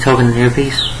see that he's talking in the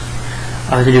earpiece.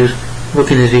 All I have to do is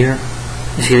look in his ear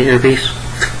and see the earpiece.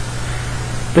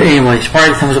 But anyway,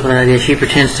 Sparky comes up with an idea. She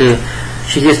gets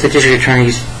the district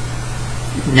attorney's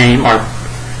name, or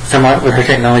somewhat with her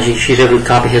technology, she's able to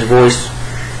copy his voice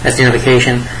as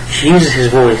identification. She uses his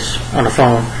voice on the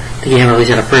phone to get him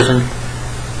released out of prison.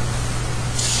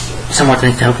 Somewhat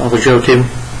thanks to help Uncle Joe too.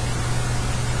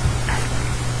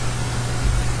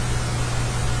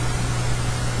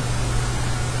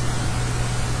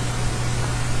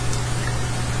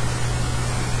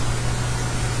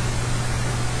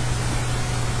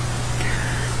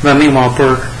 But meanwhile,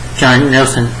 Burke, John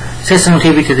Nelson, says on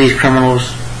TV to these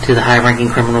criminals, to the high-ranking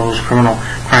criminals, criminal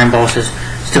crime bosses,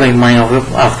 to make money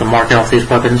off the market, off these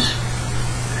weapons.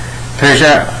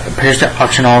 Prepares to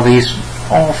auction all these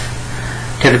off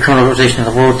to the criminal organization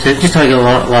of the world, just to make a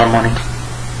lot of money.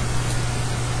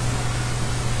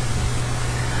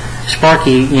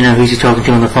 Sparky, you know, who's he talking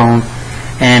to on the phone,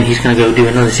 and he's going to go do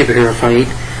another superhero fight.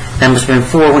 That must have been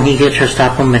 4 when he gets her to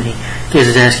stop him, and he gets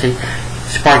his ass kicked.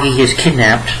 Sparky gets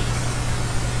kidnapped.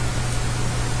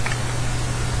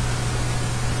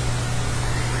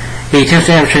 He attempts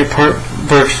to infiltrate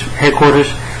Burke's headquarters.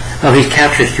 He's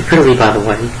captured stupidly, by the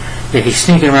way. Yeah, he's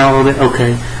sneaking around a little bit.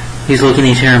 Okay. He's looking,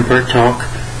 he's hearing Burke talk.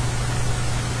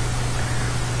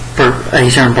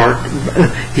 He's hearing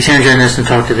John Nelson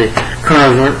talk to the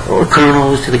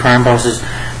criminals, to the crime bosses,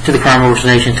 to the crime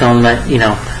organization, telling them that, you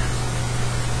know,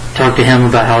 talk to him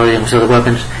about how they sell the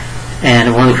weapons.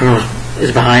 And one of the criminals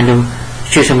is behind him,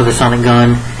 shoots him with a sonic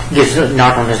gun, gets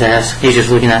knocked on his ass. He's just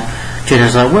looking at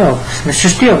Jenna's like, well, Mr.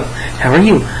 Steele, how are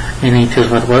you? And he tells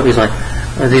him about the weapons. He's like,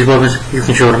 these weapons, you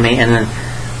can show to me. And then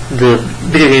the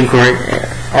video game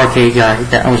arcade guy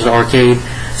that owns the arcade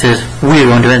says, we're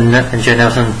going to do it. And Jen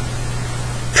Nelson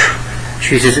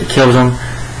shoots it, kills him,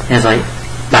 and it's like,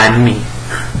 by me.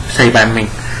 Say by me.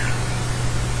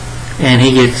 And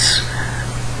he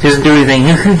doesn't do anything.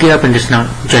 He could get up and just knock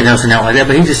Jen Nelson out like that,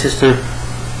 but he just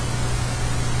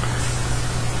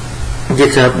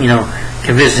gets up, you know,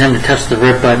 convinces him to touch the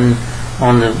red button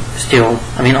on the steel.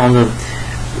 On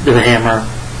the hammer,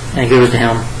 and it goes to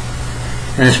him.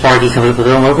 And then Sparky comes up with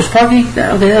it. Oh, Sparky?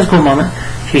 Okay, that's a cool moment.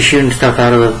 She's shooting stuff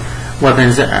out of the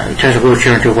weapons. Turns a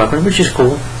wheelchair into a weapon, which is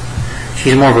cool.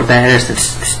 She's more of a badass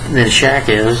than Shaq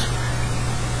is.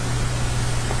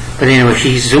 But anyway,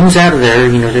 she zooms out of there.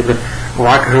 They've been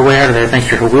rocking her way out of there thanks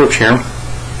to her wheelchair.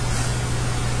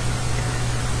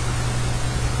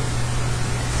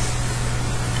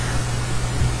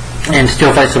 And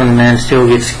still fights some of the men. Still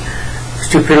gets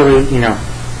stupidly,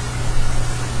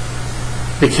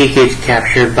 the kid gets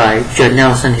captured by Judd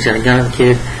Nelson. He's got a gun at the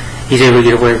kid. He's able to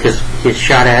get away because he gets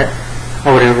shot at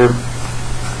or whatever.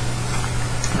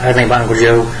 I think about Uncle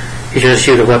Joe. He tries to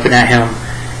shoot a weapon at him,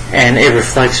 and it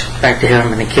reflects back to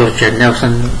him, and it kills Judd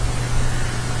Nelson.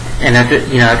 And after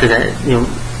that,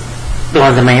 one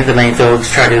of the main thugs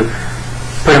try to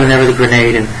put him in there with a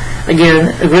grenade. And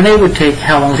again, a grenade would take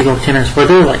how long to go? 10 minutes. But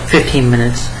there were like 15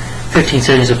 minutes, 15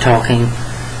 seconds of talking,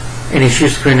 and he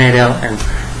shoots the grenade out, and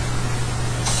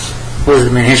what was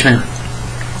the main henchman?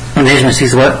 When the henchman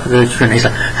sees the grenade, he's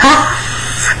like, ha!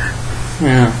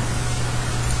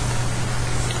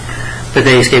 But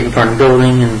they escape in front of the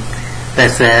building, and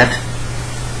that's that.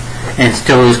 And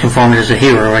still is conforming as a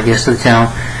hero, I guess, to the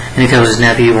town. And he tells his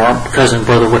nephew or cousin,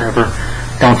 brother, whatever,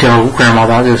 don't tell grandma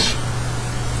about this.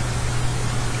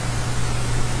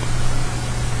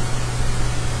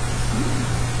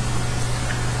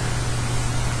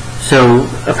 So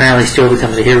apparently Steele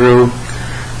becomes a hero.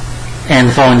 And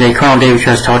the following day, Colonel David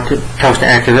tries to talks to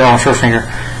actor Arnold Schwarzenegger.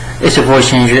 It's a voice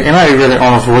changer. It might be really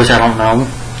Arnold's voice, I don't know.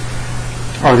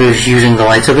 Or they're just using the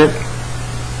lights of it.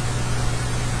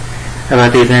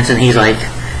 About the events, and he's like,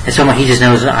 it's someone he just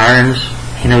knows Irons.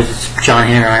 He knows it's John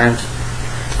Henry Irons.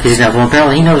 Because he's not, well,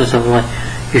 apparently he knows it's something like,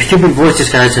 your stupid voice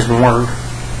disguise doesn't work.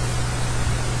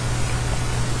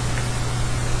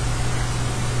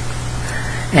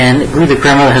 And the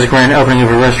grandmother has a grand opening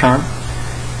of a restaurant.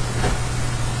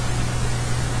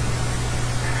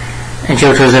 And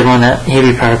Joe tells everyone that he'd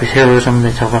be proud of his heroism.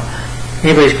 They talk about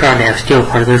anybody's proud to have Steele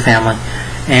part of their family.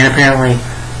 And apparently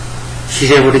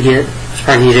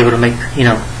Sparky is able to make,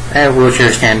 that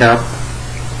wheelchair stand up.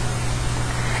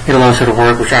 It allows her to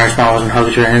work, which Iron smiles and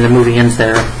hugs her, and the movie ends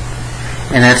there.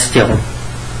 And that's Steele.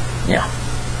 Yeah.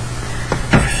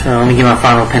 So let me give my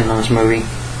final opinion on this movie.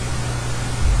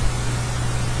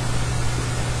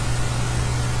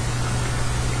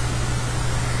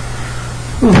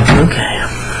 Ooh, okay.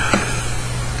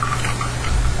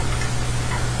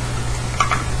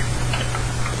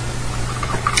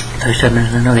 37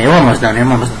 minutes. Okay, we're almost done.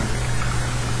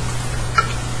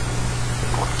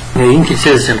 Yeah, you can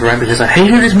consider this simple, right? Because I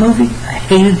hated this movie. I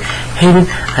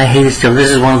hated Still.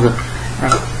 This is one of the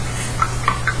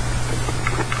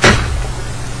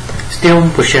Still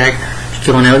with Shaq,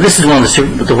 killing out. This is one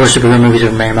of the worst superhero movies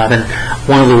ever made. In my opinion,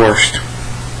 one of the worst.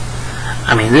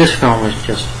 This film was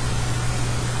just.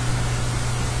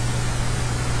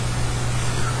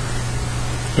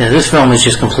 Yeah, this film is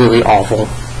just completely awful.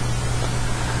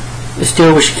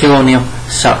 Still with Shaquille O'Neal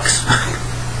sucks.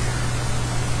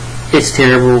 It's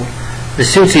terrible. The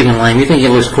suit's even lame. You think it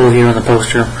looks cool here on the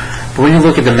poster, but when you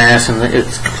look at the mask,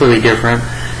 it's completely different.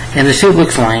 And the suit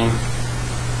looks lame.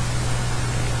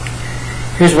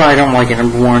 Here's why I don't like it.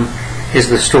 Number one is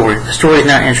the story. The story's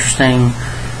not interesting.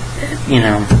 It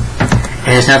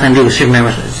has nothing to do with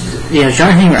Superman.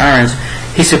 John Henry Irons,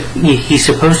 he's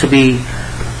supposed to be,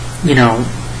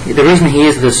 the reason he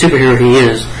is the superhero he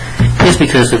is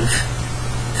because of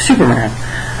Superman.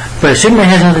 But Superman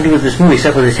has nothing to do with this movie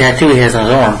except for the tattoo he has on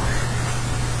his arm.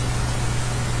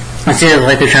 Instead,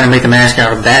 they're trying to make the mask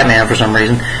out of Batman for some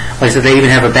reason. Like I said, they even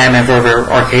have a Batman Forever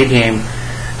arcade game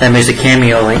that makes a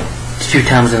cameo 2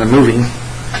 times in the movie.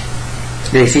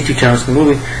 They see 2 times in the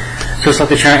movie. So it's like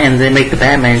they're trying, and they make the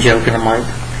Batman joke, and I'm like,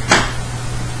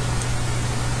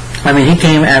 he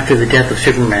came after the death of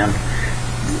Superman.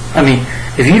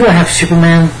 If you don't have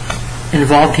Superman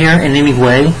involved here in any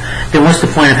way, then what's the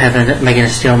point of making a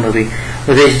Steel movie?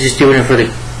 Were they just doing it for the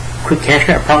quick cash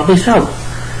grab? Probably so.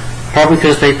 Probably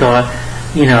because they thought,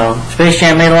 Space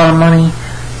Jam made a lot of money.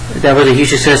 That was a huge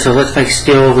success, so let's make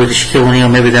Steel with Shaquille O'Neal.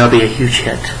 Maybe that'll be a huge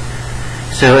hit.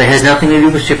 So it has nothing to do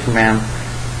with Superman.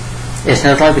 It's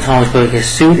not like the comics book. His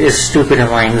suit is stupid and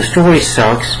lame. The story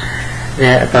sucks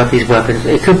about these weapons.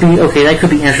 It could be, that could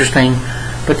be interesting,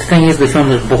 but the thing is, the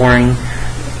film is boring.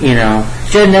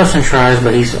 Judd Nelson tries,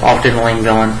 but he's often a lame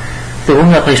villain. The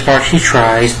woman that plays Spark, she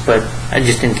tries, but I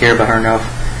just didn't care about her enough.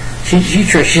 She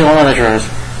tries. She's the only one that tries.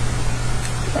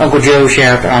 Uncle Joe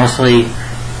Shaft, honestly,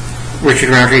 Richard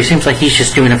Roundtree, seems like he's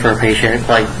just doing it for a paycheck.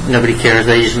 Nobody cares.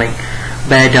 They just make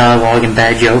bad dialogue and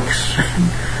bad jokes.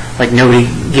 Like, nobody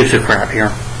gives a crap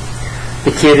here. The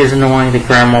kid is annoying, the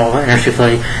grandma and her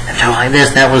souffle, and so like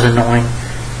this, that was annoying.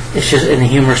 It's just, and the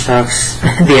humor sucks,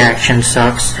 the action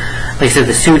sucks. Like I said,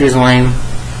 the suit is lame.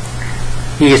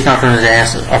 He gets knocked on his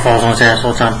ass, or falls on his ass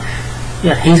all the time.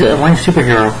 Yeah, he's a lame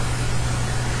superhero.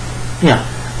 Yeah,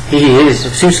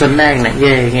 his suit's a magnet,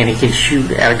 yay, and he can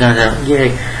shoot out of guns out, yay.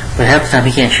 But half the time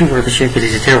he can't shoot worth the shit because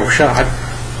he's a terrible shot.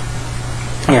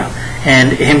 Yeah,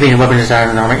 and him being a weapon designer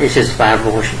in the army, it's just bad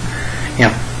bullshit.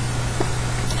 Yeah.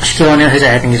 Shaquille O'Neal, his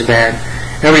acting is bad.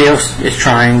 Everybody else is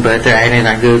trying, but their acting is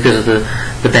not good because of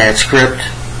the bad script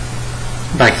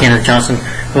by Kenneth Johnson,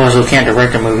 who also can't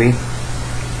direct a movie.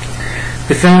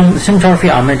 The cinematography,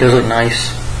 it does look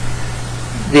nice.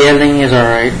 The editing is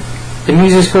alright. The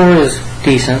music score is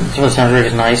decent. Some of the soundtrack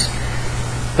is nice,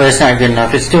 but it's not good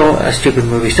enough. It's still a stupid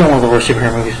movie. Still one of the worst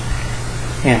superhero movies.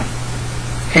 Yeah.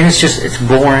 And it's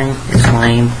boring. It's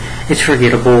lame. It's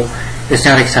forgettable. It's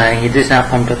not exciting. It's not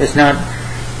pumped up. It's not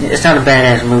a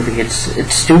badass movie.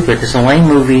 It's stupid. It's a lame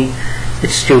movie.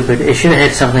 It's stupid. It should have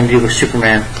had something to do with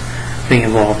Superman being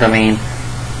involved. I mean,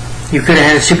 you could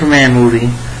have had a Superman movie,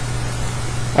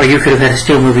 or you could have had a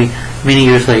Steel movie many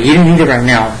years later. You didn't need it right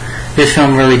now. This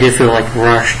film really did feel like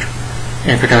rushed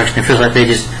in production. It feels like they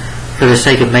just, for the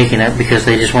sake of making it, because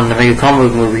they just wanted to make a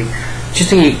comic book movie, just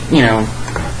to,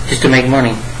 just to make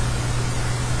money.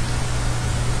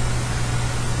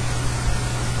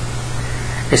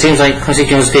 It seems like Quincy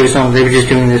Jones and David Stone, they were just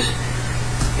doing this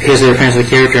because they were fans of the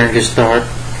character and just thought,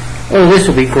 oh, this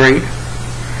will be great.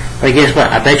 But guess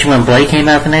what? I bet you when Blade came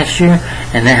out the next year,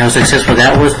 and how successful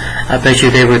that was, I bet you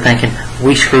they were thinking,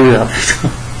 we screwed up.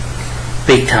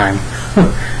 Big time.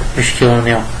 For Shaquille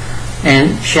O'Neal.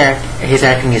 And Shaq, his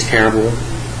acting is terrible.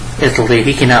 As the lead,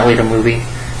 he cannot lead a movie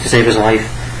to save his life.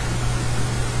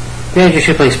 The actor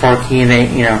should play Sparky, and they,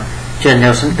 Judd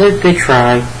Nelson, they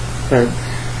try, but,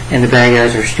 and the bad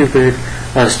guys are stupid.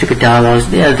 A lot of stupid dialogue.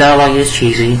 Yeah, the dialogue is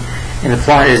cheesy, and the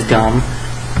plot is dumb.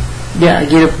 Yeah,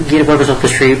 get weapons off the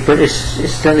street, but it's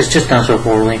just done so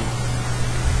poorly.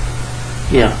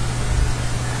 Yeah.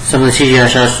 Some of the CGI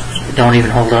shots don't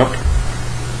even hold up.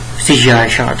 CGI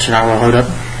shots are not well hold up.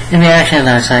 And the action is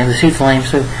not exciting. The suit's lame,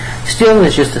 so still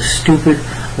it's just a stupid,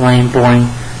 lame, boring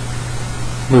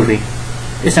movie.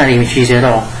 It's not even cheesy at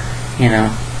all.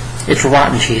 It's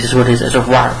rotten cheese is what it is. It's a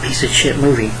rotten piece of shit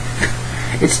movie.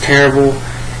 It's terrible.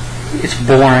 It's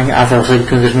boring. I fell asleep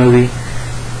to this movie.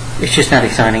 It's just not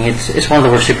exciting. It's one of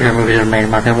the worst superhero movies ever made in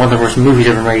my opinion. One of the worst movies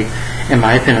ever made in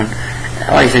my opinion.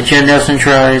 Like I said, Judd Nelson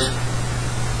tries.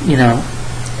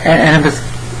 Annabeth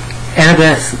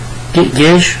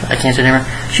Gish, I can't say her name right.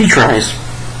 She tries.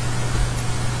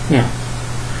 Yeah.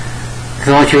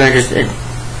 The only two actors,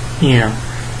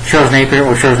 Charles Napier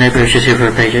is just here for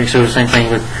a paycheck. So the same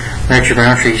thing with Richard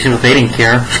Roundtree. Seems like they didn't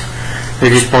care. They're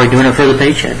just probably doing it for the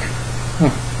paycheck.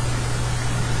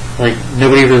 Like,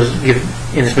 nobody was giving,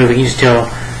 in this movie, you can just tell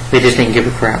they just didn't give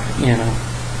a crap,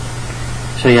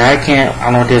 So yeah, I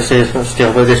don't know what this is, but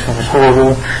this film is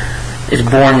horrible. It's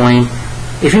boring, lame.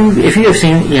 If you have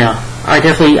seen,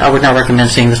 I would not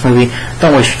recommend seeing this movie.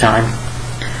 Don't waste your time.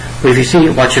 But if you see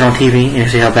it, watch it on TV, and you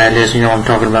see how bad it is, you know what I'm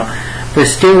talking about. But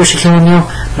still, with Shaquille O'Neal,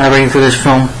 not rating for this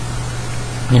film.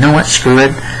 You know what? Screw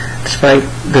it. Despite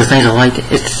those things I liked,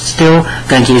 it's still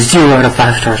going to get 0 out of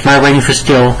 5 stars. My rating for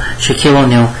still Shaquille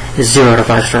O'Neal is 0 out of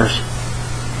 5 stars.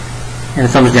 And a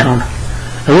thumbs down.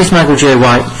 At least Michael J.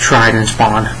 White tried in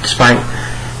Spawn, despite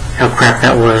how crap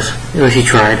that was. At least he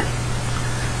tried.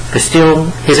 But still,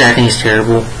 his acting is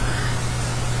terrible.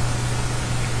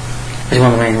 That's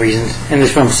one of the main reasons. And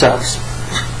this film sucks.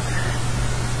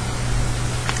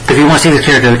 If you want to see the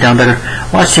character done better,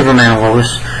 watch Superman and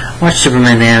Lois. Watch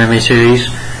Superman the anime series,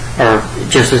 or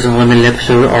Justice Unlimited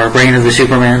episode, or Reign of the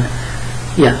Superman.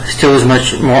 Yeah, still is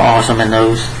much more awesome in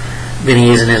those than he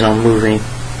is in his own movie,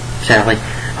 sadly.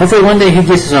 Hopefully one day he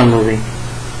gets his own movie.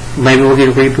 Maybe we'll get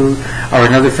a reboot, or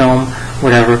another film,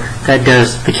 whatever, that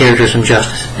does the character some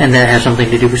justice, and that has something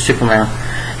to do with Superman.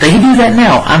 They can do that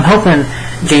now. I'm hoping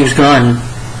James Gunn,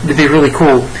 it'd be really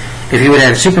cool if he would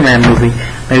have a Superman movie,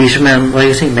 maybe Superman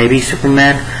Legacy, maybe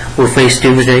Superman will face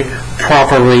Doomsday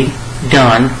properly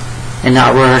done and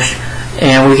not rushed,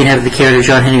 and we can have the character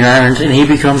John Henry Irons and he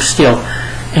becomes Steel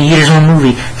and he gets his own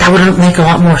movie. That would make a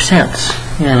lot more sense.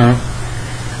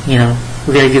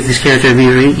 We gotta give this character a be,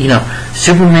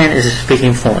 Superman is a big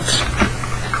influence,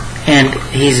 and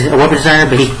he's a weapon designer,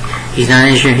 but he's not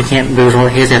an engineer. He can't build all.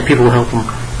 He has to have people who help him.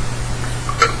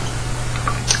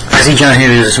 I see John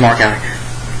Henry as a smart guy,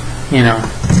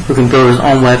 who can build his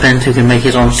own weapons, who can make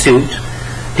his own suit,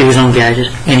 do his own gadgets,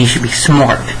 and he should be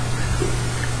smart.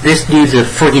 This dude's a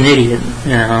friggin' idiot,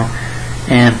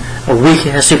 and a weak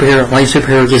ass superhero, lame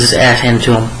superhero gets his ass handed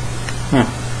to him.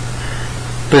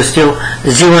 But still,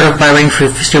 0 out of my rating for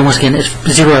Still, once again, is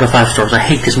 0 out of 5 stars. I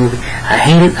hate this movie. I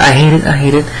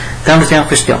hate it. Thumbs down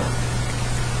for Still.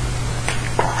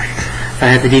 If I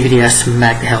had the DVD, I'd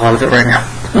smack the hell out of it right now.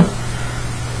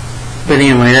 But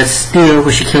anyway, that's Still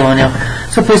with Shaquille O'Neal.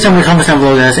 So please tell me in the comments down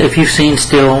below, guys, if you've seen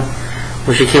Still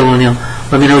with Shaquille O'Neal.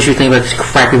 Let me know what you think about this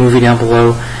crappy movie down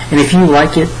below. And if you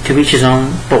like it, to each his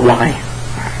own, but why?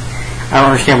 I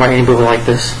don't understand why anybody would like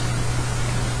this.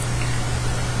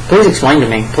 Please explain to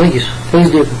me. Please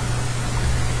do.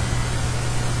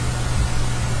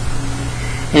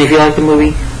 And if you like the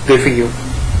movie, good for you.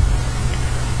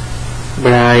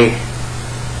 But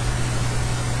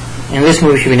and this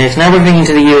movie should be next. Now we're getting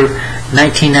into the year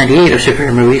 1998 of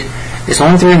superhero movies. It's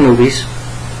only 3 movies.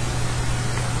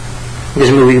 This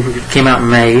movie came out in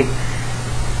May.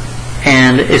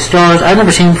 And it stars, I've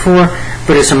never seen him before,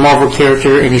 but it's a Marvel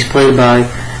character, and he's played by,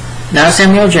 not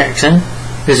Samuel Jackson.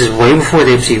 This is way before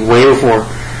the MC, way before.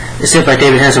 It's said by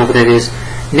David Hasselhoff, that is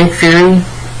Nick Fury,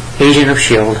 Agent of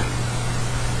S.H.I.E.L.D.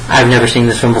 I've never seen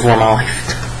this film before in my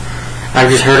life.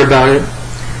 I've just heard about it.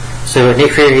 So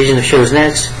Nick Fury, Agent of S.H.I.E.L.D. is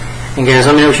next. And guys,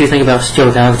 let me know what you think about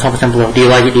S.H.I.E.L.D. down in the comments down below. Do you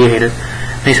like it? Do you hate it?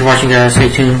 Thanks for watching, guys. Stay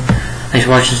tuned. Thanks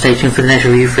for watching. Stay tuned for the next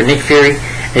review for Nick Fury,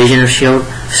 Agent of S.H.I.E.L.D.,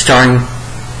 starring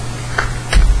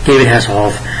David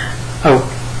Hasselhoff. Oh.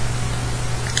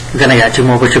 Then I got 2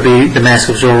 more, which will be The Mask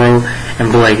of Zorro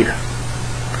and Blade.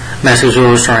 Mask of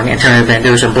Zorro starring Antonio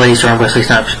Banderas and Blade starring Wesley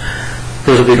Snipes.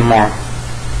 Those will be tomorrow.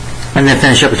 And then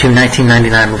finish up with 2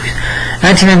 1999 movies.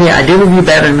 1998, I did review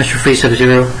Batman Mr. Freeze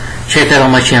Sub-Zero. Check that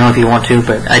on my channel if you want to,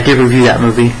 but I did review that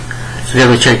movie. So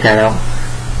definitely check that out.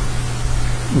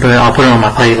 But I'll put it on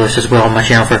my playlist as well on my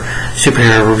channel for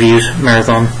superhero reviews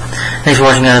marathon. Thanks for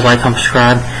watching, guys. Like, comment,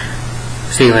 subscribe.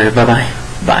 See you later. Bye-bye.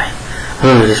 Bye.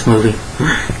 Oh, this movie.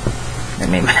 That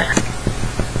made me mad.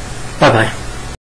 Bye-bye.